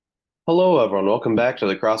Hello, everyone. Welcome back to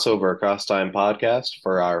the Crossover Across Time podcast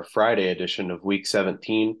for our Friday edition of Week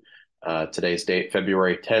 17. Today's date,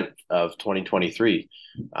 February 10th of 2023.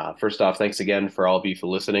 First off, thanks again for all of you for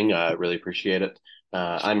listening. I really appreciate it.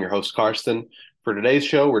 I'm your host, Karston. For today's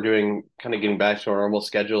show, we're doing kind of getting back to our normal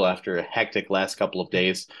schedule after a hectic last couple of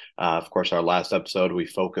days. Of course, our last episode, we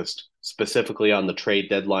focused specifically on the trade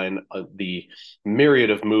deadline, the myriad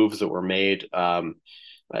of moves that were made. Uh,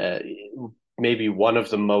 Maybe one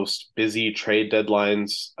of the most busy trade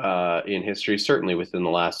deadlines in history, certainly within the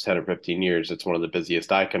last 10 or 15 years. It's one of the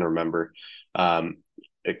busiest I can remember. Um,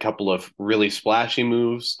 a couple of really splashy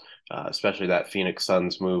moves, especially that Phoenix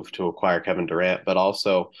Suns move to acquire Kevin Durant, but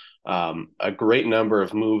also a great number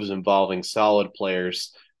of moves involving solid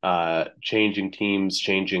players, changing teams,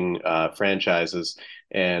 changing franchises,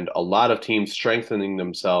 and a lot of teams strengthening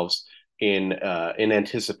themselves in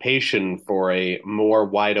anticipation for a more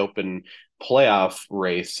wide open playoff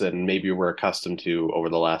race than maybe we're accustomed to over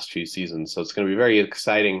the last few seasons. So it's going to be very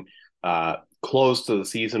exciting close to the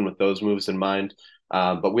season with those moves in mind.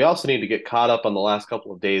 But we also need to get caught up on the last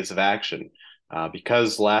couple of days of action.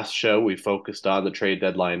 Because last show we focused on the trade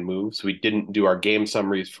deadline moves, we didn't do our game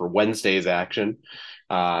summaries for Wednesday's action.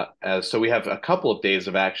 So we have a couple of days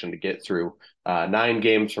of action to get through. 9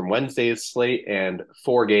 games from Wednesday's slate and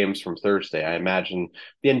 4 games from Thursday. I imagine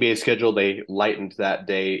the NBA schedule, they lightened that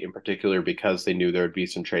day in particular because they knew there would be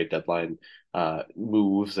some trade deadline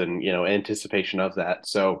moves and, anticipation of that.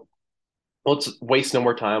 So let's waste no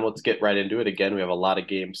more time. Let's get right into it. Again, we have a lot of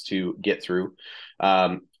games to get through.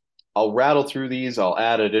 Um, I'll rattle through these. I'll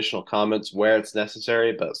add additional comments where it's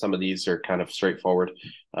necessary, but some of these are kind of straightforward.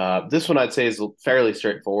 This one I'd say is fairly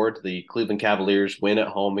straightforward. The Cleveland Cavaliers win at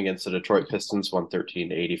home against the Detroit Pistons,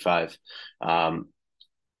 113-85.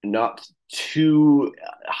 Not too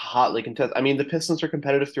hotly contested. I mean, the Pistons are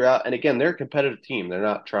competitive throughout, and again, they're a competitive team. They're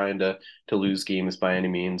not trying to lose games by any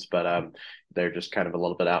means, but they're just kind of a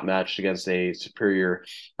little bit outmatched against a superior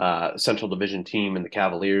Central Division team in the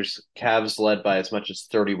Cavaliers. Cavs led by as much as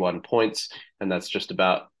 31 points, and that's just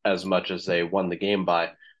about as much as they won the game by.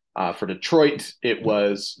 For Detroit, it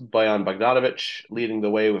was Bojan Bogdanovic leading the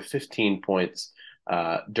way with 15 points.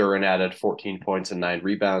 Duran added 14 points and 9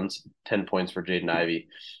 rebounds, 10 points for Jaden Ivey.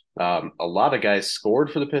 A lot of guys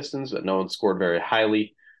scored for the Pistons, but no one scored very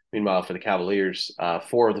highly. Meanwhile, for the Cavaliers,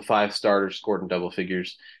 4 of the 5 starters scored in double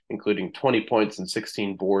figures, including 20 points and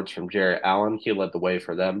 16 boards from Jarrett Allen. He led the way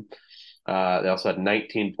for them. They also had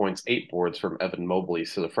 19 points, 8 boards from Evan Mobley.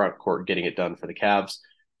 So the front court getting it done for the Cavs.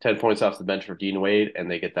 10 points off the bench for Dean Wade,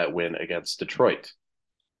 and they get that win against Detroit.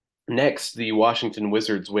 Next, the Washington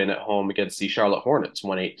Wizards win at home against the Charlotte Hornets,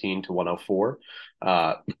 118-104.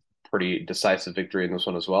 Pretty decisive victory in this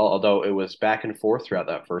one as well, although it was back and forth throughout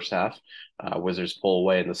that first half. Wizards pull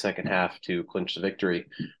away in the second half to clinch the victory.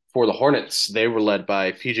 For the Hornets, they were led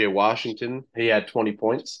by PJ Washington. He had 20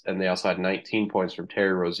 points, and they also had 19 points from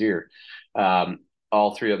Terry Rozier.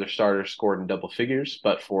 All 3 other starters scored in double figures,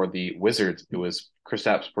 but for the Wizards, it was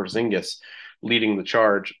Kristaps Porzingis leading the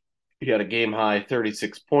charge. He had a game high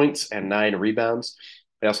 36 points and 9 rebounds.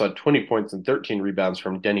 They also had 20 points and 13 rebounds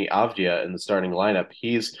from Denny Avdia in the starting lineup.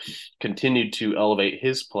 He's continued to elevate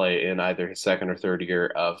his play in either his second or third year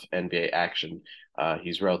of NBA action.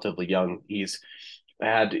 He's relatively young. He's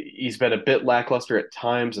been a bit lackluster at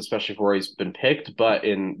times, especially for where he's been picked. But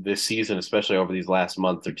in this season, especially over these last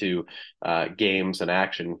month or two games and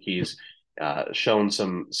action, he's shown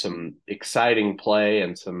some exciting play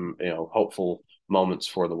and some hopeful moments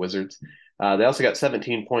for the Wizards. They also got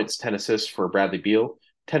 17 points, 10 assists for Bradley Beal,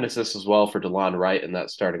 10 assists as well for DeLon Wright in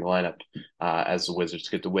that starting lineup as the Wizards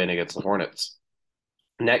get the win against the Hornets.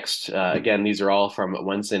 Next, again, these are all from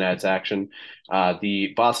Wednesday night's action.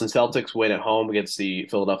 The Boston Celtics win at home against the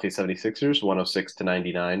Philadelphia 76ers,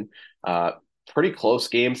 106-99. Pretty close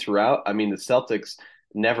game throughout. I mean, the Celtics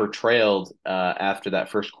never trailed after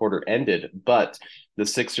that first quarter ended, but the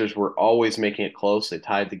Sixers were always making it close. They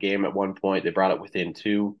tied the game at one point. They brought it within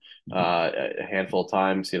 2 a handful of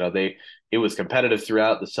times. It was competitive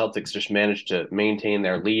throughout. The Celtics just managed to maintain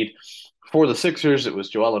their lead. For the Sixers, it was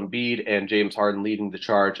Joel Embiid and James Harden leading the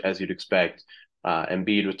charge, as you'd expect.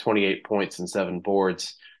 Embiid with 28 points and 7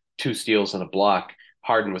 boards, 2 steals and a block.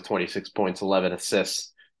 Harden with 26 points, 11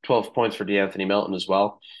 assists, 12 points for DeAnthony Melton as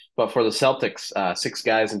well. But for the Celtics, 6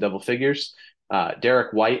 guys in double figures.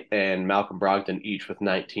 Derek White and Malcolm Brogdon each with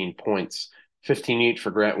 19 points, 15 each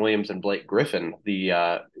for Grant Williams and Blake Griffin,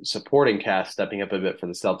 the supporting cast stepping up a bit for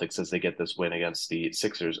the Celtics as they get this win against the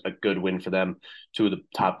Sixers. A good win for them, 2 of the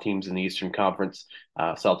top teams in the Eastern Conference.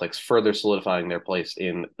 Celtics further solidifying their place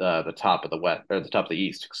in the top of the West, or the top of the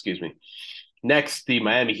East, excuse me. Next, the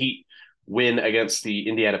Miami Heat win against the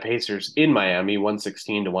Indiana Pacers in Miami,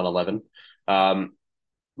 116 to 111.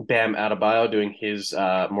 Bam Adebayo doing his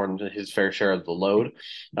more than his fair share of the load.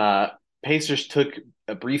 Pacers took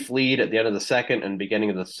a brief lead at the end of the second and beginning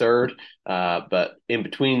of the third, but in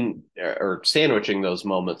between or sandwiching those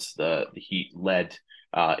moments, the Heat led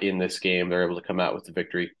in this game. They're able to come out with the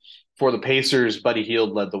victory. For the Pacers, Buddy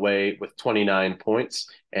Hield led the way with 29 points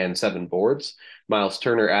and 7 boards. Miles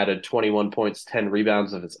Turner added 21 points, 10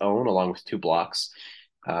 rebounds of his own, along with 2 blocks.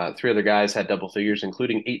 3 other guys had double figures,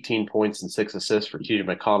 including 18 points and 6 assists for TJ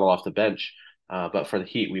McConnell off the bench. But for the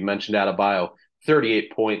Heat, we mentioned Adebayo,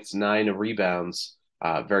 38 points, 9 rebounds.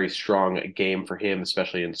 Very strong game for him,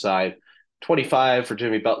 especially inside. 25 for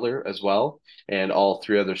Jimmy Butler as well. And all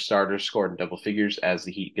 3 other starters scored in double figures as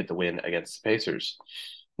the Heat get the win against the Pacers.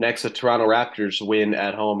 Next, the Toronto Raptors win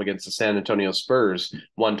at home against the San Antonio Spurs,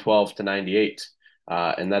 112 to 98.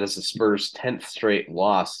 And that is the Spurs' 10th straight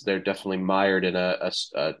loss. They're definitely mired in a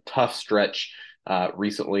tough stretch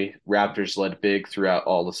recently. Raptors led big throughout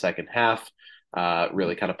all the second half,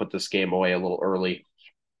 really kind of put this game away a little early.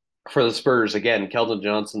 For the Spurs, again, Keldon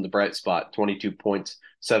Johnson, the bright spot, 22 points,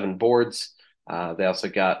 7 boards. They also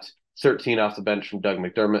got 13 off the bench from Doug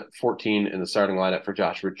McDermott, 14 in the starting lineup for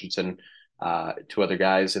Josh Richardson. 2 other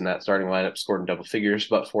guys in that starting lineup scored in double figures.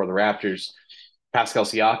 But for the Raptors, Pascal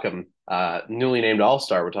Siakam, newly named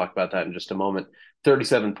All-Star. We'll talk about that in just a moment.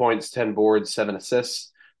 37 points, 10 boards, 7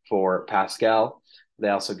 assists for Pascal. They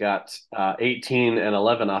also got 18 and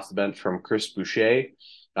 11 off the bench from Chris Boucher.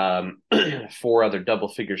 4 other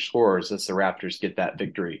double-figure scorers as the Raptors get that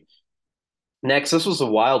victory. Next, this was a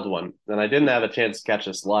wild one, and I didn't have a chance to catch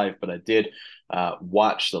this live, but I did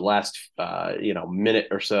watch the last minute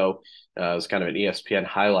or so. It was kind of an ESPN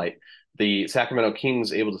highlight. The Sacramento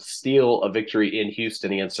Kings able to steal a victory in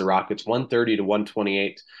Houston against the Rockets, 130 to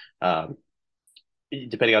 128.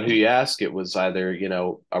 Depending on who you ask, it was either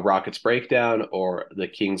a Rockets breakdown or the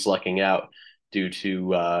Kings lucking out due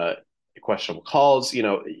to questionable calls.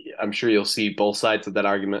 I'm sure you'll see both sides of that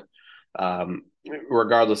argument.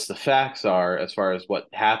 Regardless, the facts are, as far as what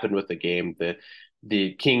happened with the game,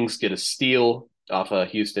 the Kings get a steal off a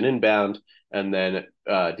Houston inbound, and then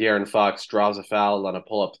De'Aaron Fox draws a foul on a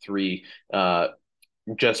pull-up 3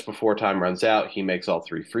 just before time runs out. He makes all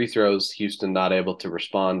 3 free throws. Houston not able to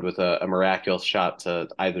respond with a miraculous shot to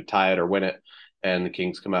either tie it or win it, and the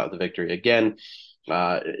Kings come out with the victory again.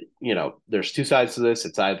 There's 2 sides to this.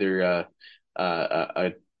 It's either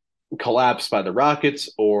a collapse by the Rockets,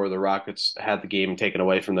 or the Rockets had the game taken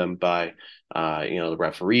away from them by the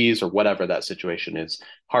referees or whatever that situation is.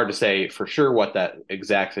 Hard to say for sure what that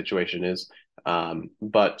exact situation is,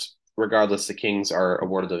 but regardless, the Kings are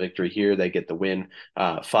awarded the victory here. They get the win.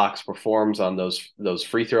 Fox performs on those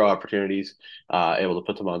free throw opportunities, able to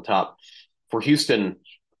put them on top. For Houston,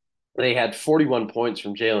 they had 41 points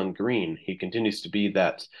from Jalen Green. He continues to be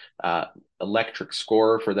that electric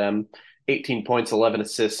scorer for them. 18 points, 11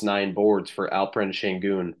 assists, 9 boards for Alperen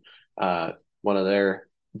Şengün, one of their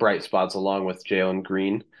bright spots along with Jalen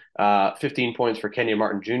Green. 15 points for Kenyon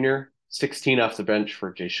Martin Jr., 16 off the bench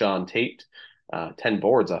for Jayshawn Tate, 10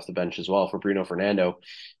 boards off the bench as well for Bruno Fernando.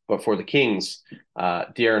 But for the Kings,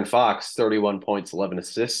 De'Aaron Fox, 31 points, 11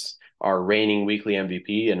 assists, our reigning weekly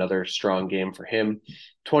MVP, another strong game for him.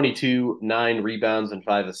 22, 9 rebounds, and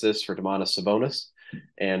 5 assists for Domantas Sabonis.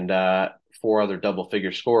 And 4 other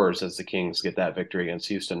double-figure scorers as the Kings get that victory against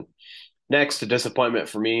Houston. Next, a disappointment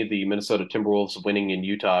for me, the Minnesota Timberwolves winning in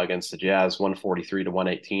Utah against the Jazz, 143 to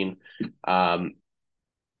 118.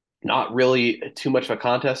 Not really too much of a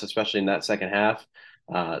contest, especially in that second half.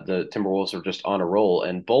 The Timberwolves are just on a roll,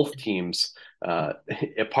 and both teams, a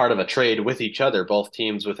part of a trade with each other, both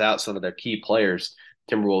teams without some of their key players.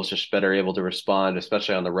 Timberwolves just better able to respond,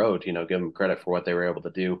 especially on the road, give them credit for what they were able to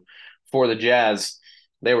do. For the Jazz,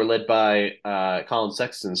 they were led by Colin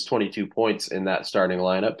Sexton's 22 points in that starting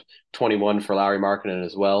lineup, 21 for Lauri Markkanen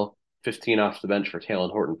as well, 15 off the bench for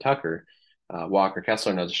Talen Horton-Tucker. Walker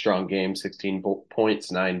Kessler, another strong game, 16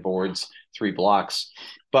 points, 9 boards, 3 blocks.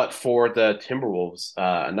 But for the Timberwolves,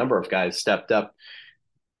 a number of guys stepped up.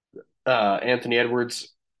 Anthony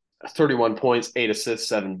Edwards, 31 points, 8 assists,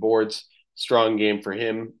 7 boards. Strong game for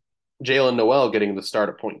him. Jalen Noel getting the start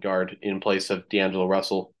at point guard in place of D'Angelo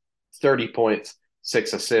Russell, 30 points,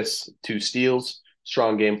 6 assists, 2 steals.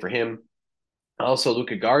 Strong game for him. Also,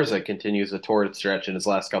 Luka Garza continues a torrid stretch in his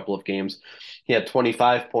last couple of games. He had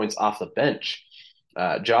 25 points off the bench.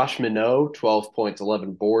 Josh Minot, 12 points,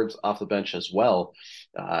 11 boards off the bench as well,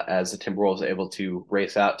 as the Timberwolves are able to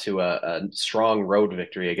race out to a strong road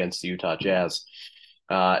victory against the Utah Jazz.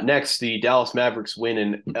 Next, the Dallas Mavericks win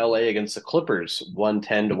in LA against the Clippers,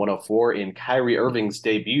 110-104 in Kyrie Irving's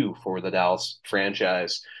debut for the Dallas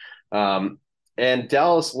franchise. And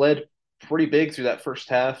Dallas led pretty big through that first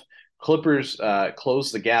half. Clippers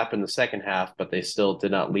closed the gap in the second half, but they still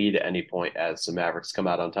did not lead at any point as the Mavericks come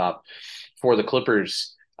out on top. For the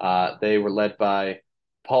Clippers, they were led by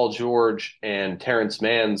Paul George and Terrence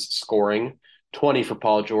Mann's scoring, 20 for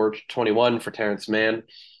Paul George, 21 for Terrence Mann.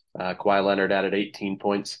 Kawhi Leonard added 18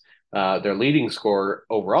 points. Their leading scorer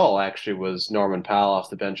overall actually was Norman Powell off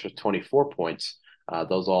the bench with 24 points.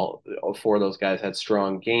 All four of those guys had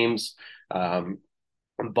strong games.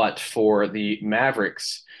 But for the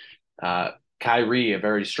Mavericks, Kyrie, a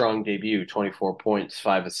very strong debut, 24 points,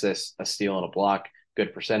 5 assists, a steal, and a block,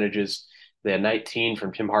 good percentages. They had 19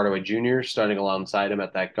 from Tim Hardaway Jr. starting alongside him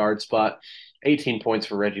at that guard spot. 18 points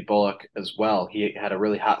for Reggie Bullock as well. He had a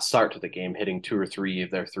really hot start to the game, hitting 2 or 3 of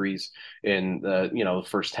their threes in the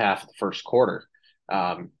first half of the first quarter.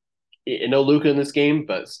 No Luka in this game,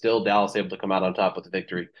 but still Dallas able to come out on top with the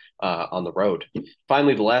victory on the road.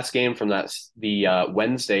 Finally, the last game from the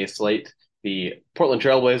Wednesday slate, the Portland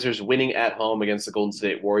Trailblazers winning at home against the Golden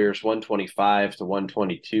State Warriors,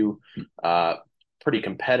 125-122. Pretty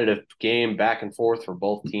competitive game, back and forth for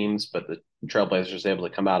both teams, but the Trailblazers able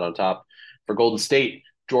to come out on top. For Golden State,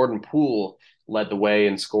 Jordan Poole led the way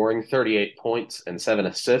in scoring, 38 points and 7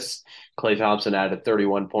 assists. Klay Thompson added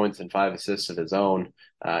 31 points and 5 assists of his own.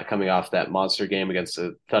 Coming off that monster game against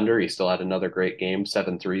the Thunder, he still had another great game,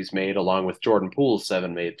 7 threes made, along with Jordan Poole's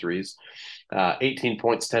 7 made threes. 18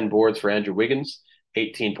 points, 10 boards for Andrew Wiggins,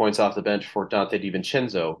 18 points off the bench for Dante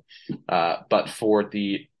DiVincenzo. But for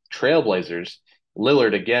the Trailblazers,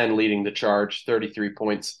 Lillard again leading the charge, 33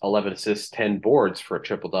 points, 11 assists, 10 boards for a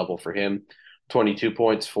triple-double for him, 22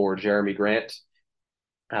 points for Jeremy Grant,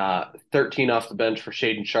 13 off the bench for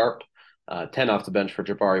Shaedon Sharpe, 10 off the bench for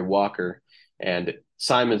Jabari Walker, and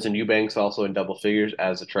Simons and Eubanks also in double figures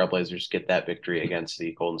as the Trailblazers get that victory against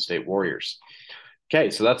the Golden State Warriors. Okay,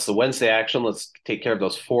 so that's the Wednesday action. Let's take care of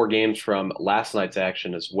those 4 games from last night's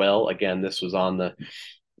action as well. Again, this was on the,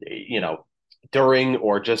 during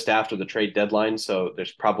or just after the trade deadline. So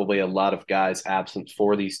there's probably a lot of guys absent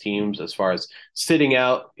for these teams as far as sitting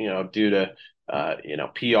out, due to,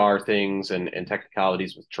 PR things and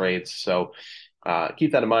technicalities with trades. So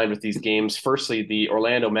keep that in mind with these games. Firstly, the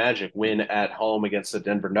Orlando Magic win at home against the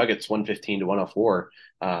Denver Nuggets, 115-104.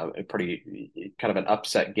 A pretty kind of an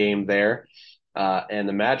upset game there. And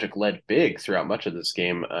the Magic led big throughout much of this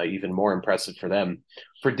game, even more impressive for them.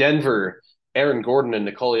 For Denver, Aaron Gordon and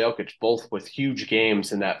Nikola Jokic, both with huge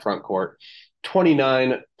games in that front court.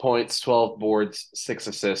 29 points, 12 boards, 6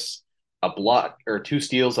 assists, a block or 2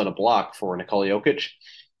 steals and a block for Nikola Jokic.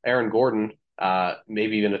 Aaron Gordon,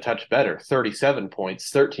 maybe even a touch better, 37 points,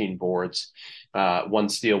 13 boards, 1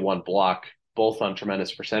 steal, 1 block, both on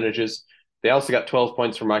tremendous percentages. They also got 12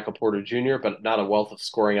 points from Michael Porter Jr., but not a wealth of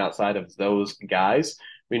scoring outside of those guys.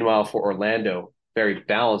 Meanwhile, for Orlando, very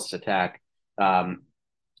balanced attack.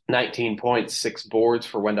 19 points, 6 boards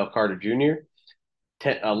for Wendell Carter Jr.,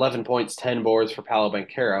 11 points, 10 boards for Paolo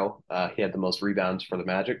Banchero. He had the most rebounds for the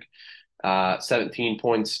Magic. 17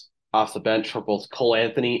 points off the bench for both Cole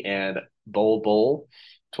Anthony and Bol,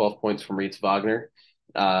 12 points from Reitz Wagner.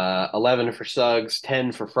 11 for Suggs,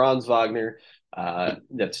 10 for Franz Wagner.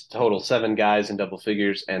 That's total 7 guys in double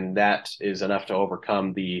figures, and that is enough to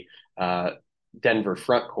overcome the Denver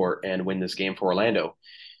front court and win this game for Orlando.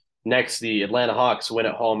 Next, the Atlanta Hawks win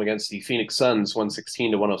at home against the Phoenix Suns,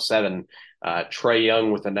 116-107. Trae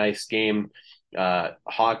Young with a nice game.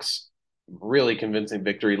 Hawks, really convincing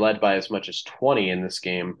victory, led by as much as 20 in this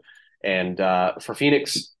game. And for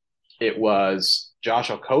Phoenix, it was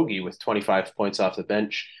Josh Okogie with 25 points off the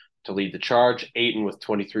bench to lead the charge. Ayton with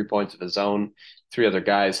 23 points of his own. 3 other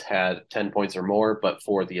guys had 10 points or more. But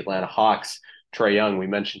for the Atlanta Hawks, Trae Young, we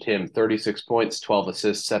mentioned him, 36 points, 12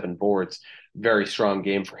 assists, 7 boards. Very strong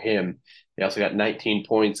game for him. He also got 19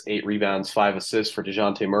 points, 8 rebounds, 5 assists for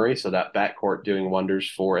DeJounte Murray. So that backcourt doing wonders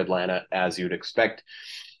for Atlanta, as you'd expect.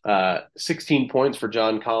 16 points for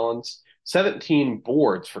John Collins, 17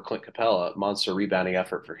 boards for Clint Capella, monster rebounding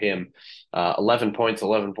effort for him. 11 points,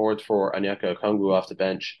 11 boards for Onyeka Okongwu off the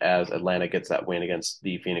bench as Atlanta gets that win against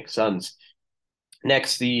the Phoenix Suns.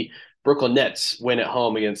 Next, the Brooklyn Nets win at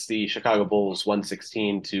home against the Chicago Bulls,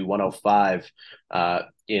 116-105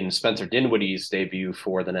 in Spencer Dinwiddie's debut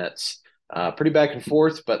for the Nets. Pretty back and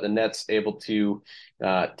forth, but the Nets able to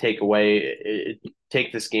take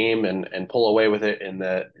this game and pull away with it in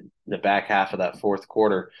the back half of that fourth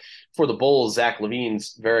quarter. For the Bulls, Zach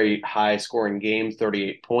LaVine's very high scoring game,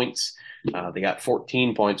 38 points. They got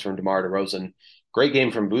 14 points from DeMar DeRozan, Great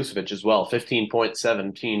game from Vucevic as well. 15 points,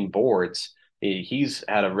 17 boards. He's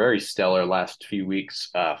had a very stellar last few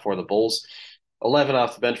weeks for the Bulls. 11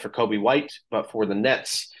 off the bench for Kobe White, but for the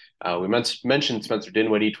Nets, we mentioned Spencer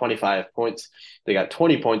Dinwiddie, 25 points. They got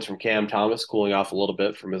 20 points from Cam Thomas, cooling off a little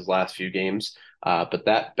bit from his last few games. But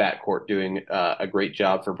that backcourt doing a great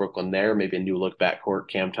job for Brooklyn there. Maybe a new look backcourt.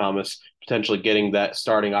 Cam Thomas potentially getting that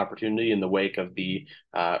starting opportunity in the wake of the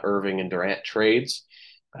Irving and Durant trades.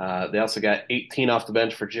 They also got 18 off the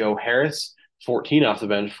bench for Joe Harris, 14 off the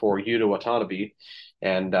bench for Yuta Watanabe,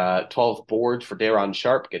 and 12 boards for Daron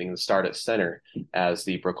Sharp getting the start at center as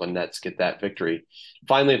the Brooklyn Nets get that victory.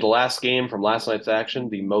 Finally, the last game from last night's action,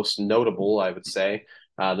 the most notable, I would say,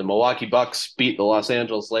 the Milwaukee Bucks beat the Los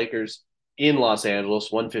Angeles Lakers in Los Angeles,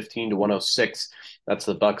 115-106. That's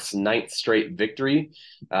the Bucks' ninth straight victory.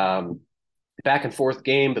 Back and forth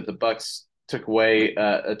game, but the Bucks took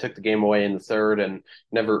the game away in the third and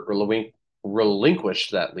never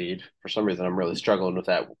relinquished that lead. For some reason, I'm really struggling with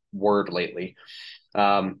that word lately.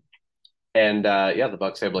 The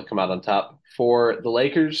Bucks able to come out on top. For the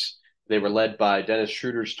Lakers, they were led by Dennis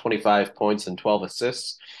Schroeder's 25 points and 12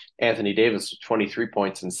 assists. Anthony Davis, 23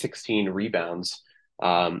 points and 16 rebounds.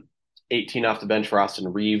 18 off the bench for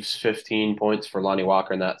Austin Reeves, 15 points for Lonnie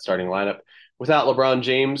Walker in that starting lineup. Without LeBron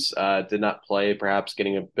James, did not play, perhaps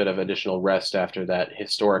getting a bit of additional rest after that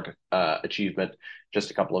historic achievement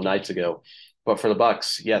just a couple of nights ago. But for the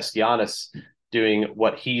Bucks, yes, Giannis doing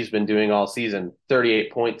what he's been doing all season,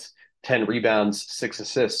 38 points, 10 rebounds, 6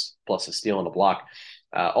 assists, plus a steal and a block.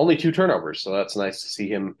 Only 2 turnovers, so that's nice to see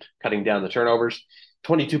him cutting down the turnovers.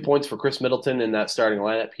 22 points for Chris Middleton in that starting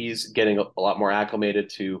lineup. He's getting a lot more acclimated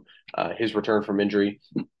to his return from injury.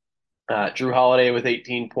 Drew Holiday with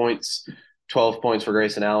 18 points, 12 points for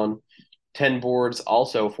Grayson Allen, 10 boards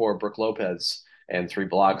also for Brook Lopez, and 3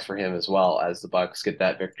 blocks for him as well as the Bucks get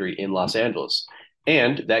that victory in Los Angeles.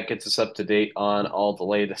 And that gets us up to date on all the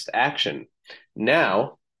latest action.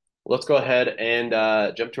 Now, let's go ahead and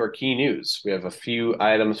jump to our key news. We have a few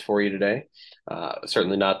items for you today.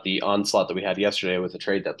 Certainly not the onslaught that we had yesterday with the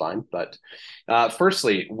trade deadline. But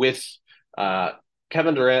firstly, with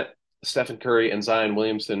Kevin Durant, Stephen Curry, and Zion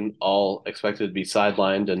Williamson all expected to be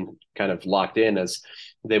sidelined and kind of locked in as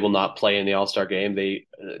they will not play in the All-Star game. They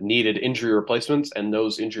needed injury replacements, and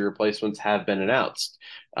those injury replacements have been announced.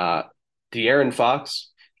 De'Aaron Fox,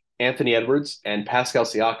 Anthony Edwards, and Pascal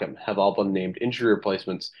Siakam have all been named injury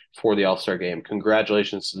replacements for the All-Star game.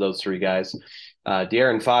 Congratulations to those 3 guys.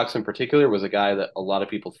 De'Aaron Fox in particular was a guy that a lot of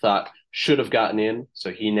people thought should have gotten in, so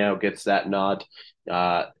he now gets that nod.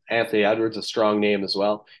 Anthony Edwards, a strong name as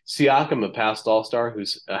well. Siakam, a past All-Star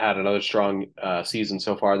who's had another strong season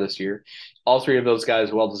so far this year. All 3 of those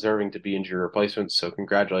guys well deserving to be injury replacements, so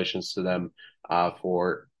congratulations to them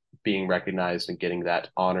for being recognized and getting that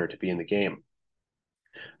honor to be in the game.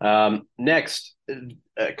 Next,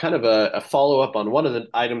 kind of a follow-up on one of the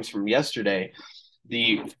items from yesterday,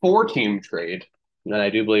 the 4-team trade, and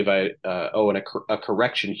I do believe I owe a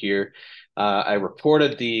correction here. I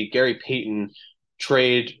reported the Gary Payton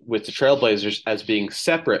trade with the Trailblazers as being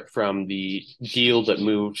separate from the deal that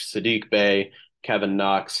moved Sadiq Bey, Kevin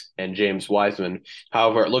Knox, and James Wiseman.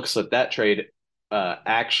 However, it looks like that trade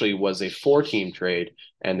actually was a 4-team trade,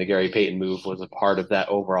 and the Gary Payton move was a part of that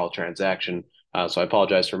overall transaction. So I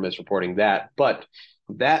apologize for misreporting that. But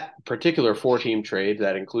that particular 4-team trade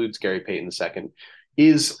that includes Gary Payton II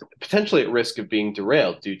is potentially at risk of being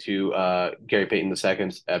derailed due to Gary Payton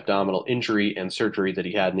II's abdominal injury and surgery that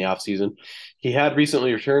he had in the offseason. He had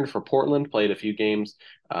recently returned for Portland, played a few games.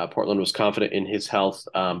 Portland was confident in his health,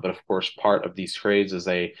 but of course, part of these trades is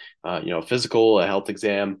a physical, a health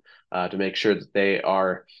exam to make sure that they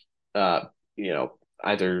are,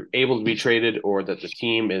 either able to be traded or that the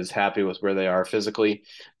team is happy with where they are physically.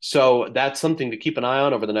 So that's something to keep an eye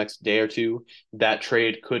on over the next day or two. That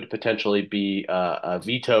trade could potentially be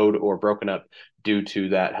vetoed or broken up due to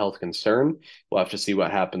that health concern. We'll have to see what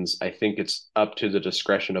happens. I think it's up to the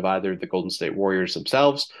discretion of either the Golden State Warriors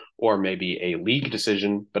themselves or maybe a league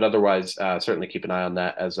decision, but otherwise certainly keep an eye on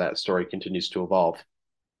that as that story continues to evolve.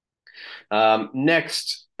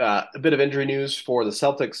 Next, a bit of injury news for the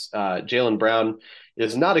Celtics. Jaylen Brown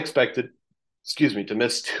is not expected, to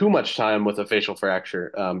miss too much time with a facial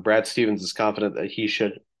fracture. Brad Stevens is confident that he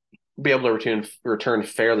should be able to return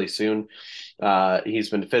fairly soon. He's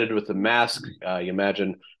been fitted with a mask. You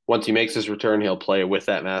imagine once he makes his return, he'll play with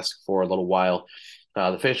that mask for a little while.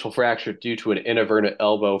 The facial fracture due to an inadvertent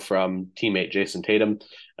elbow from teammate Jason Tatum,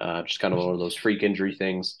 just kind of one of those freak injury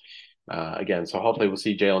things. So hopefully we'll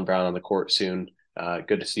see Jaylen Brown on the court soon.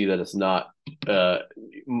 Good to see that it's not a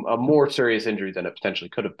more serious injury than it potentially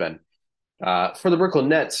could have been. For the Brooklyn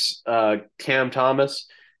Nets, Cam Thomas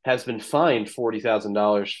has been fined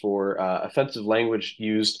 $40,000 for offensive language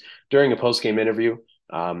used during a post-game interview.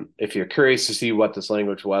 If you're curious to see what this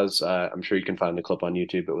language was, I'm sure you can find the clip on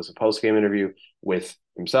YouTube. It was a post-game interview with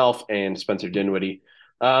himself and Spencer Dinwiddie.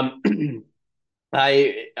 Um,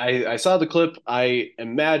 I saw the clip. I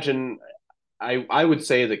imagine I would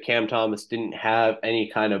say that Cam Thomas didn't have any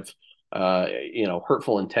kind of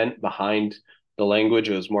hurtful intent behind the language.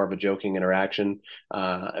 It was more of a joking interaction.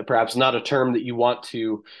 Perhaps not a term that you want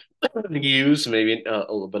to use, maybe a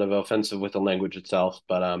little bit of offensive with the language itself.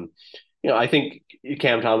 But I think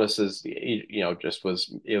Cam Thomas is, just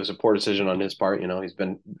was it was a poor decision on his part. He's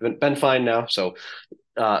been fined now, so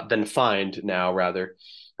been fined now rather,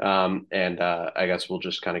 and I guess we'll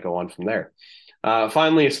just kind of go on from there.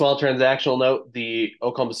 Finally, a small transactional note: the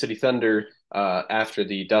Oklahoma City Thunder, after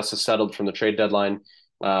the dust has settled from the trade deadline,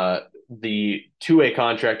 the two-way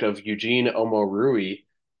contract of Eugene Omorui.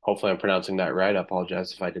 Hopefully, I'm pronouncing that right. I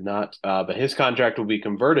apologize if I did not. But his contract will be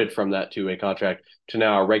converted from that two-way contract to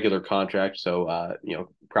now a regular contract. So,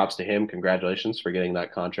 props to him. Congratulations for getting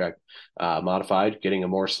that contract modified, getting a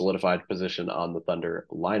more solidified position on the Thunder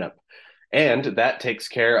lineup. And that takes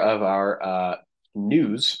care of our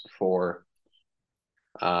news for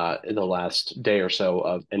in the last day or so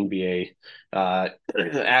of NBA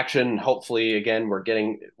action. Hopefully, again,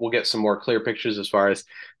 we'll get some more clear pictures as far as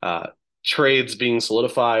trades being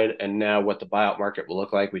solidified and now what the buyout market will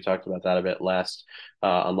look like. We talked about that a bit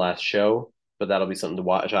on last show, but that'll be something to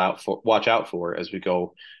watch out for as we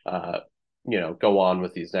go go on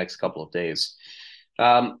with these next couple of days.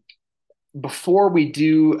 Before we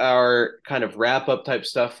do our kind of wrap up type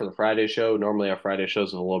stuff for the Friday show, normally our Friday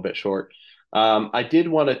shows are a little bit short. I did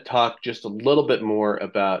want to talk just a little bit more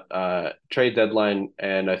about trade deadline,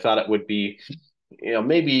 and I thought it would be,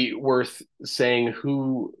 maybe worth saying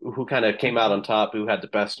who kind of came out on top, who had the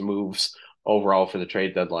best moves overall for the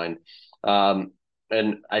trade deadline. And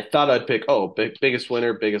I thought I'd pick biggest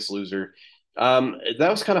winner, biggest loser. That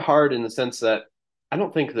was kind of hard in the sense that I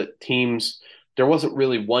don't think that there wasn't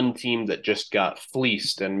really one team that just got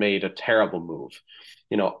fleeced and made a terrible move.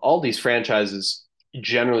 All these franchises,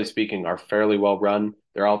 generally speaking, are fairly well run.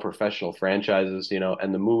 They're all professional franchises,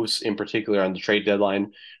 and the moves in particular on the trade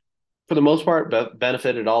deadline, for the most part,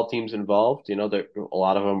 benefited all teams involved. A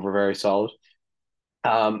lot of them were very solid.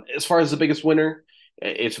 As far as the biggest winner,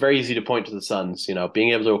 it's very easy to point to the Suns.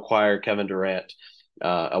 Being able to acquire Kevin Durant,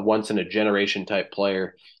 a once in a generation type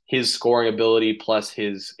player, his scoring ability plus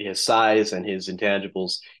his size and his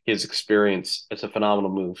intangibles, his experience, it's a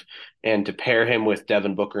phenomenal move. And to pair him with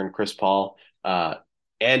Devin Booker and Chris Paul, and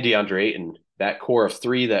DeAndre Ayton, that core of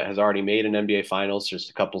three that has already made an NBA Finals just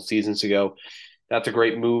a couple seasons ago, that's a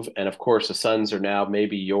great move. And of course, the Suns are now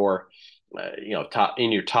maybe your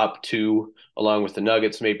top two, along with the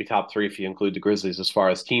Nuggets, maybe top three if you include the Grizzlies, as far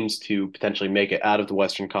as teams to potentially make it out of the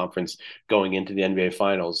Western Conference going into the NBA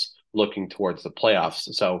Finals, looking towards the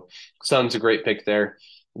playoffs. So Suns a great pick there.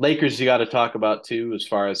 Lakers you got to talk about too, as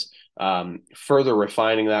far as further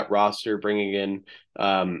refining that roster, bringing in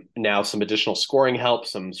now some additional scoring help,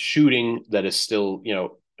 some shooting that is still,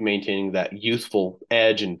 maintaining that youthful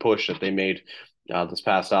edge and push that they made this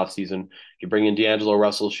past offseason. You bring in D'Angelo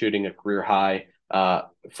Russell shooting a career high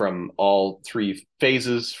from all three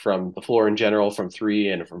phases, from the floor in general, from three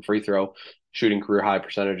and from free throw, shooting career high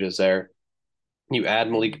percentages there. You add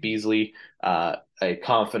Malik Beasley, a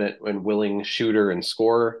confident and willing shooter and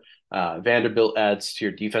scorer. Vanderbilt adds to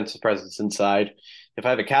your defensive presence inside. If I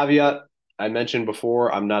have a caveat, I mentioned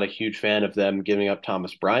before, I'm not a huge fan of them giving up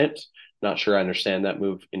Thomas Bryant. Not sure I understand that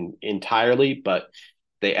move entirely, but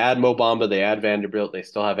they add Mo Bamba, they add Vanderbilt, they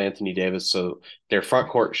still have Anthony Davis, so their front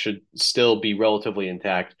court should still be relatively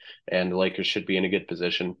intact, and the Lakers should be in a good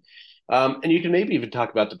position. And you can maybe even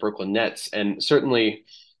talk about the Brooklyn Nets, and certainly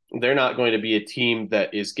they're not going to be a team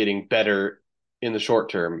that is getting better in the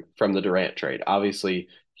short term from the Durant trade. Obviously,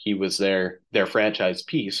 he was their franchise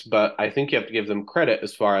piece, but I think you have to give them credit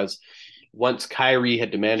as far as once Kyrie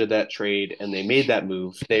had demanded that trade and they made that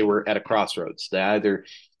move, they were at a crossroads. They either,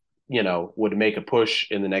 would make a push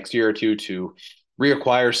in the next year or two to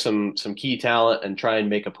reacquire some key talent and try and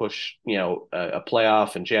make a push, a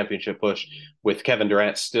playoff and championship push with Kevin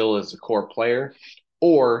Durant still as a core player,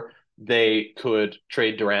 or they could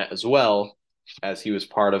trade Durant as well, as he was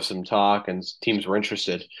part of some talk and teams were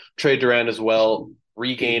interested. Trade Durant as well,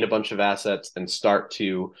 regain a bunch of assets, and start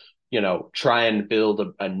to, try and build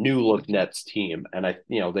a new look Nets team. And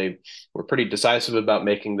they were pretty decisive about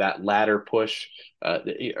making that latter push,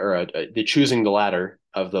 the choosing the latter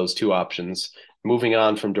of those two options. Moving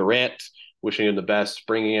on from Durant, wishing him the best,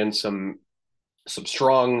 bringing in some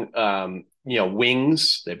strong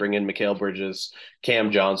wings. They bring in Mikal Bridges,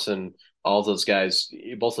 Cam Johnson, all those guys,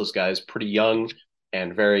 both those guys, pretty young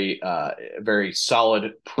and very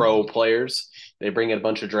solid pro players. They bring in a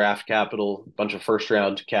bunch of draft capital, a bunch of first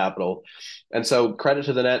round capital. And so credit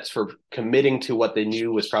to the Nets for committing to what they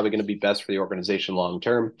knew was probably going to be best for the organization long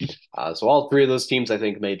term. So all three of those teams, I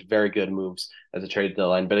think, made very good moves at the trade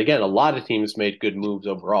deadline. But again, a lot of teams made good moves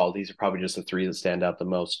overall. These are probably just the three that stand out the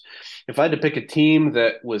most. If I had to pick a team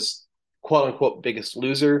that was quote unquote biggest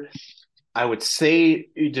loser, I would say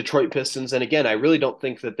Detroit Pistons. And again, I really don't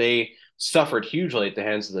think that they suffered hugely at the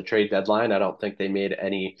hands of the trade deadline. I don't think they made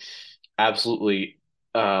any absolutely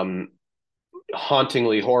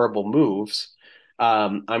hauntingly horrible moves.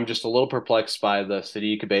 I'm just a little perplexed by the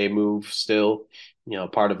Sadiq Bey move still.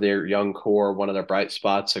 Part of their young core, one of their bright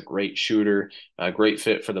spots, a great shooter, a great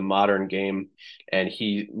fit for the modern game. And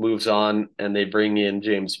he moves on and they bring in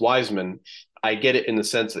James Wiseman. I get it in the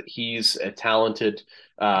sense that he's a talented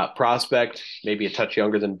prospect, maybe a touch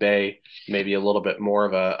younger than Bey, maybe a little bit more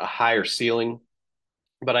of a higher ceiling.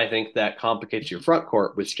 But I think that complicates your front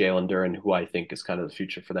court with Jalen Duren, who I think is kind of the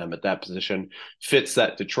future for them at that position. Fits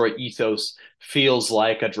that Detroit ethos, feels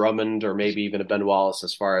like a Drummond or maybe even a Ben Wallace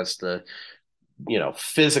as far as the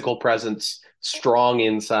physical presence, strong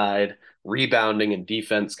inside, rebounding and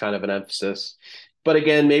defense kind of an emphasis. But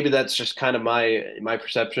again, maybe that's just kind of my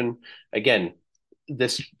perception. Again,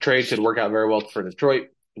 this trade could work out very well for Detroit.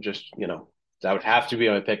 Just that would have to be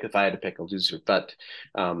my pick if I had to pick a loser. But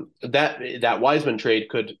that Wiseman trade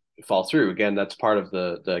could fall through. Again, that's part of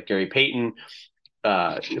the Gary Payton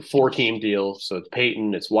 4-team deal. So it's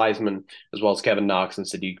Payton, it's Wiseman, as well as Kevin Knox and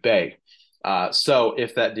Sadiq Bey. So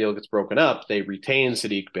if that deal gets broken up, they retain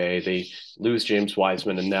Sadiq Bey, they lose James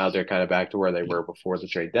Wiseman, and now they're kind of back to where they were before the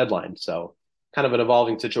trade deadline. So kind of an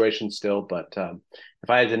evolving situation still. But if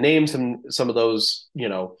I had to name some of those,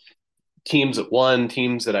 teams that won,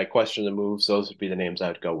 teams that I question the moves, those would be the names I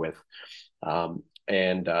would go with.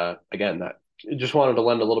 And again, that just wanted to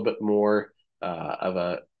lend a little bit more of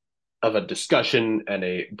a discussion and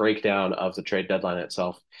a breakdown of the trade deadline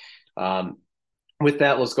itself. With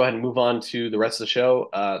that, let's go ahead and move on to the rest of the show.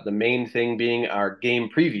 The main thing being our game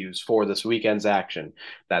previews for this weekend's action.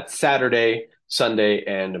 That's Saturday, Sunday,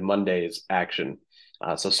 and Monday's action.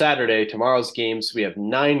 So Saturday, tomorrow's games, we have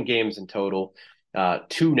 9 games in total.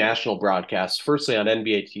 2 national broadcasts. Firstly, on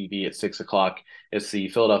NBA TV at 6 o'clock, it's the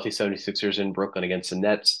Philadelphia 76ers in Brooklyn against the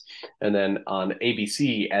Nets. And then on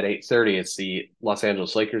ABC at 8:30, it's the Los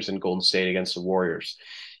Angeles Lakers in Golden State against the Warriors.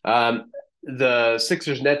 The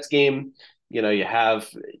Sixers-Nets game, you have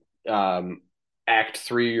act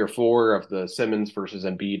 3 or 4 of the Simmons versus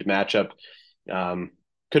Embiid matchup.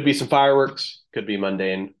 Could be some fireworks, could be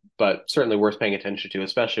mundane, but certainly worth paying attention to,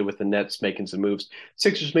 especially with the Nets making some moves.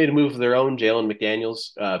 Sixers made a move of their own. Jalen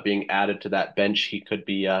McDaniels being added to that bench. He could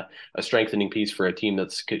be a strengthening piece for a team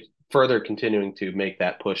that's further continuing to make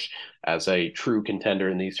that push as a true contender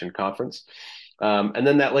in the Eastern Conference. And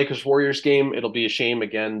then that Lakers-Warriors game, it'll be a shame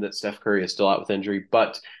again that Steph Curry is still out with injury,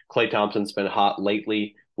 but Klay Thompson's been hot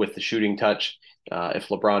lately with the shooting touch. If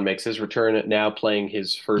LeBron makes his return now playing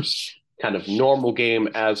his first kind of normal game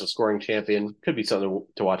as a scoring champion, could be something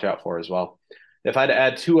to watch out for as well. If I had to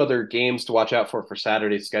add 2 other games to watch out for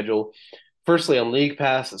Saturday's schedule, firstly on League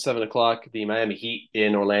Pass at 7 o'clock, the Miami Heat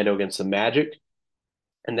in Orlando against the Magic.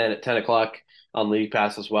 And then at 10 o'clock on League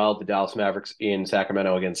Pass as well, the Dallas Mavericks in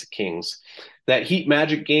Sacramento against the Kings. That Heat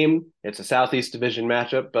Magic game, it's a Southeast Division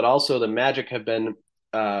matchup, but also the Magic have been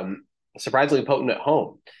surprisingly potent at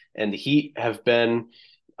home. And the Heat have been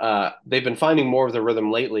they've been finding more of the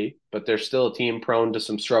rhythm lately, but they're still a team prone to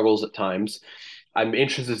some struggles at times. I'm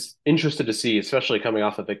interested to see, especially coming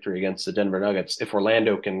off a victory against the Denver Nuggets, if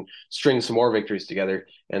Orlando can string some more victories together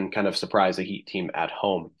and kind of surprise a Heat team at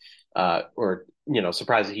home, or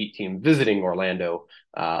surprise a Heat team visiting Orlando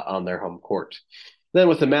on their home court. Then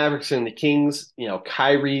with the Mavericks and the Kings,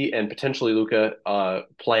 Kyrie and potentially Luka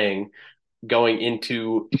playing, going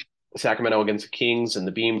into Sacramento against the Kings and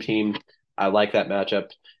the Beam team. I like that matchup.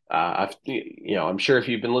 I'm sure if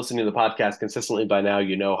you've been listening to the podcast consistently by now,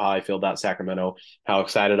 you know how I feel about Sacramento, how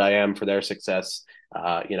excited I am for their success,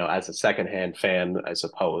 as a secondhand fan, I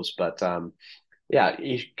suppose. But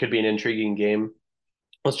it could be an intriguing game.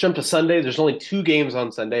 Let's jump to Sunday. There's only 2 games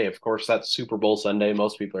on Sunday. Of course, that's Super Bowl Sunday.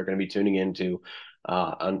 Most people are going to be tuning into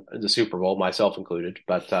on the Super Bowl, myself included.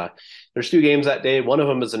 But there's 2 games that day. One of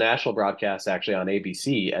them is a national broadcast actually on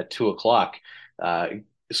ABC at 2 o'clock,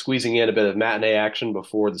 squeezing in a bit of matinee action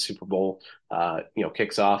before the Super Bowl,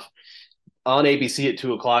 kicks off. On ABC at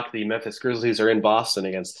 2 o'clock, the Memphis Grizzlies are in Boston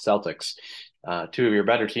against the Celtics. two of your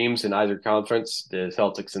better teams in either conference, the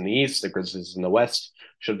Celtics in the East, the Grizzlies in the West.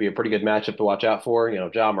 Should be a pretty good matchup to watch out for.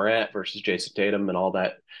 Ja Morant versus Jason Tatum and all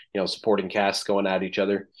that, supporting casts going at each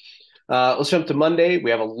other. Let's jump to Monday.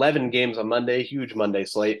 We have 11 games on Monday, huge Monday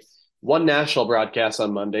slate. One national broadcast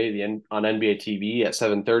on Monday, on NBA TV at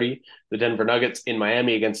 7:30. The Denver Nuggets in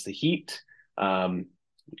Miami against the Heat.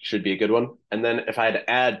 Should be a good one. And then if I had to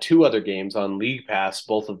add two other games on League Pass,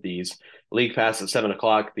 both of these, League Pass at 7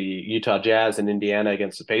 o'clock, the Utah Jazz in Indiana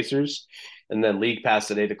against the Pacers, and then League Pass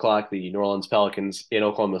at 8 o'clock, the New Orleans Pelicans in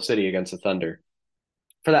Oklahoma City against the Thunder.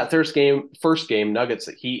 For that first game, Nuggets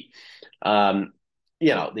at Heat. The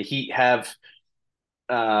Heat have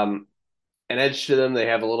an edge to them. They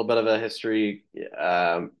have a little bit of a history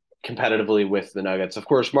competitively with the Nuggets. Of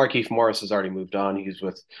course, Markieff Morris has already moved on. He's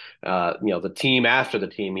with the team after the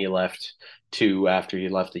team he left to after he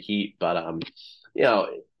left the Heat. But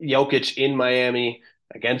Jokic in Miami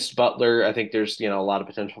against Butler, I think there's a lot of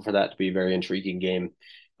potential for that to be a very intriguing game.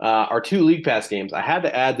 Our two League Pass games, I had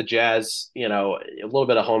to add the Jazz, a little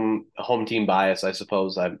bit of home team bias, I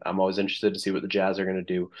suppose. I'm always interested to see what the Jazz are going to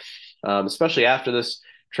do, especially after this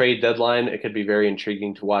trade deadline. It could be very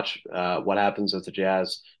intriguing to watch what happens with the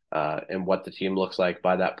Jazz and what the team looks like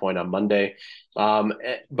by that point on Monday.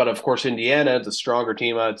 But of course, Indiana, the stronger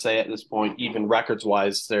team, I would say at this point, even though records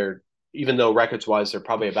wise they're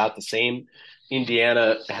probably about the same.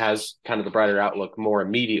 Indiana has kind of the brighter outlook more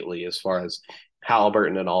immediately as far as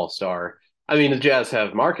Halliburton and All-Star. I mean, the Jazz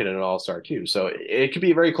have Market and an All-Star too, so it could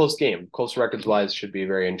be a very close game. Close records wise should be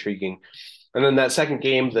very intriguing. And then that second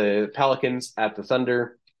game, the Pelicans at the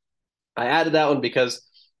Thunder. I added that one because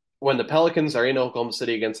when the Pelicans are in Oklahoma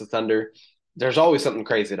City against the Thunder, there's always something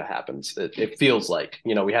crazy that happens. It feels like,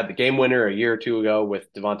 we had the game winner a year or two ago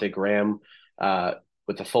with Devontae Graham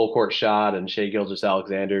with the full court shot and Shai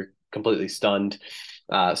Gilgeous-Alexander completely stunned.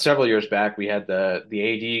 Several years back, we had the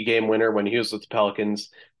AD game winner when he was with the Pelicans,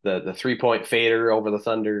 the 3-point fader over the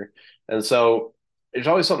Thunder. And so there's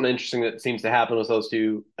always something interesting that seems to happen with those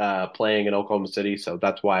two playing in Oklahoma City. So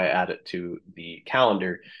that's why I add it to the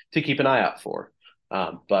calendar to keep an eye out for.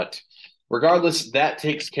 But regardless, that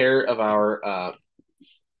takes care of our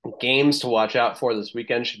games to watch out for this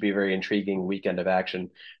weekend. Should be a very intriguing weekend of action.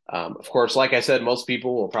 Of course, like I said, most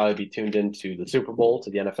people will probably be tuned into the Super Bowl, to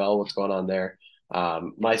the NFL, what's going on there.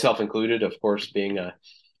 Myself included, of course, being a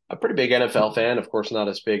pretty big NFL fan. Of course, not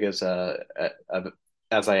as big as I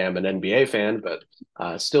am an NBA fan, but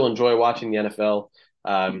still enjoy watching the NFL.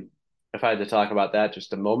 If I had to talk about that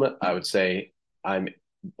just a moment, I would say I'm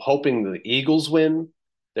hoping the Eagles win.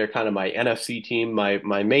 They're kind of my NFC team.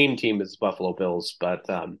 My main team is Buffalo Bills, but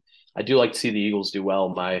I do like to see the Eagles do well.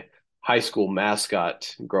 My high school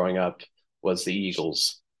mascot growing up was the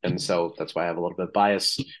Eagles, and so that's why I have a little bit of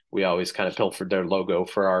bias. We always kind of pilfered their logo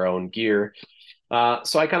for our own gear.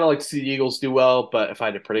 So I kind of like to see the Eagles do well, but if I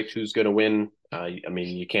had to predict who's going to win,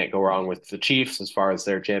 you can't go wrong with the Chiefs as far as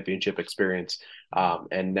their championship experience,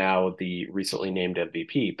 and now the recently named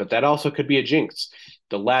MVP. But that also could be a jinx.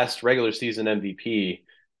 The last regular season MVP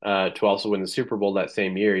to also win the Super Bowl that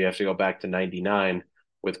same year, you have to go back to '99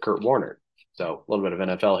 with Kurt Warner. So a little bit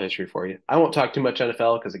of NFL history for you. I won't talk too much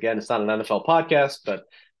NFL because, again, it's not an NFL podcast, but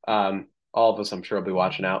all of us, I'm sure, will be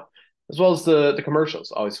watching out, as well as the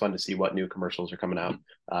commercials. Always fun to see what new commercials are coming out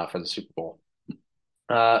for the Super Bowl.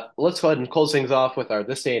 Let's go ahead and close things off with our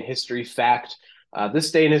This Day in History fact.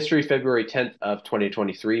 This Day in History, February 10th of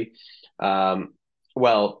 2023.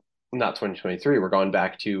 Well, not 2023. We're going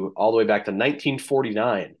back all the way back to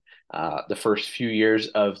 1949, the first few years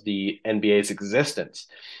of the NBA's existence.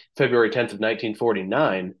 February 10th of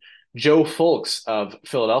 1949, Joe Fulks of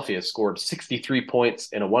Philadelphia scored 63 points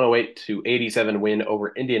in a 108-87 win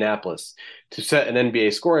over Indianapolis to set an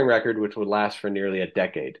NBA scoring record, which would last for nearly a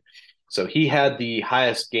decade. So he had the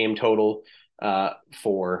highest game total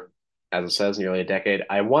for, as it says, nearly a decade.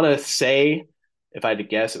 I want to say, if I had to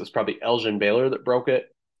guess, it was probably Elgin Baylor that broke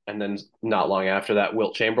it, and then not long after that,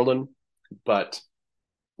 Wilt Chamberlain. But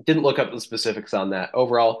didn't look up the specifics on that.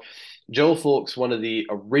 Overall, Joe Fulks, one of the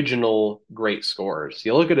original great scorers.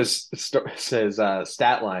 You look at his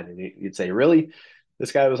stat line, and you'd say, really?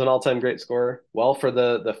 This guy was an all-time great scorer? Well, for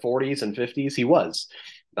the 40s and 50s, he was.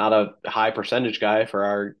 Not a high percentage guy for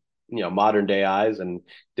our modern day eyes, and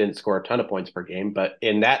didn't score a ton of points per game. But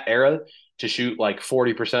in that era, to shoot like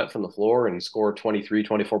 40% from the floor and score 23,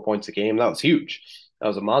 24 points a game, that was huge. That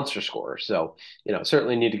was a monster scorer. So,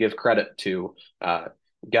 certainly need to give credit to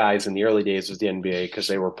guys in the early days of the NBA because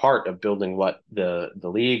they were part of building what the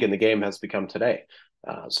league and the game has become today.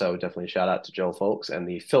 So definitely shout out to Joe Fulks and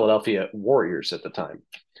the Philadelphia Warriors at the time.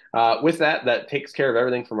 With that takes care of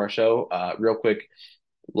everything from our show. Real quick,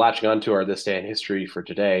 latching on to our This Day in History for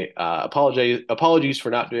today. Apologies for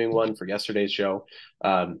not doing one for yesterday's show.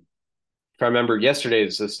 If I remember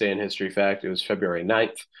yesterday's This Day in History fact, it was February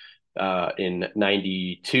 9th in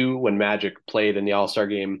 92 when Magic played in the All-Star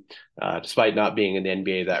game, despite not being in the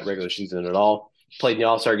NBA that regular season at all. Played in the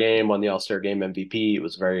All-Star game, won the All-Star game MVP. It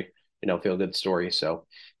was a very, feel-good story. So,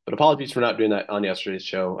 but apologies for not doing that on yesterday's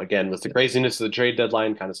show. Again, with the craziness of the trade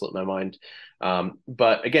deadline, kind of slipped my mind.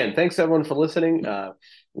 But again, thanks everyone for listening.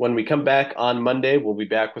 When we come back on Monday, we'll be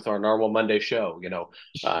back with our normal Monday show.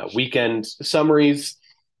 Weekend summaries,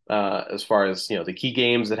 as far as the key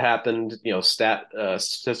games that happened,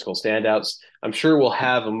 statistical standouts. I'm sure we'll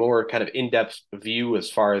have a more kind of in-depth view as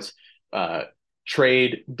far as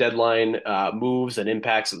trade deadline moves and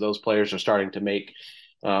impacts that those players are starting to make.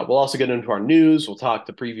 We'll also get into our news. We'll talk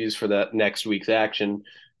the previews for that next week's action,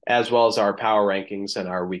 as well as our power rankings and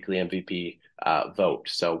our weekly MVP vote.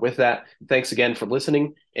 So with that, thanks again for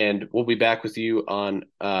listening, and we'll be back with you on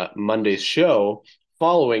Monday's show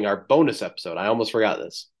following our bonus episode. I almost forgot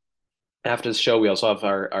this. After the show, we also have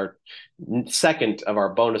our second of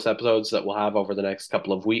our bonus episodes that we'll have over the next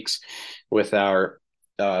couple of weeks with our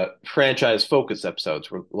franchise focus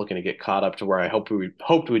episodes. We're looking to get caught up to where I hoped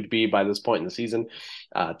we'd be by this point in the season.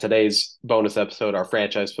 Today's bonus episode, our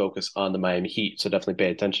franchise focus on the Miami Heat. So definitely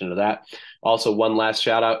pay attention to that. Also, one last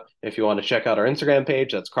shout out. If you want to check out our Instagram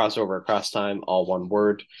page, that's Crossover Across Time, all one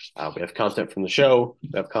word. We have content from the show.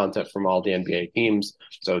 We have content from all the NBA teams.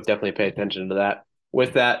 So definitely pay attention to that.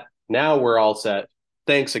 With that, now we're all set.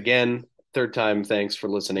 Thanks again. Third time, thanks for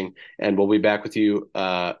listening. And we'll be back with you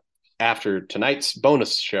after tonight's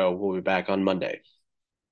bonus show. We'll be back on Monday.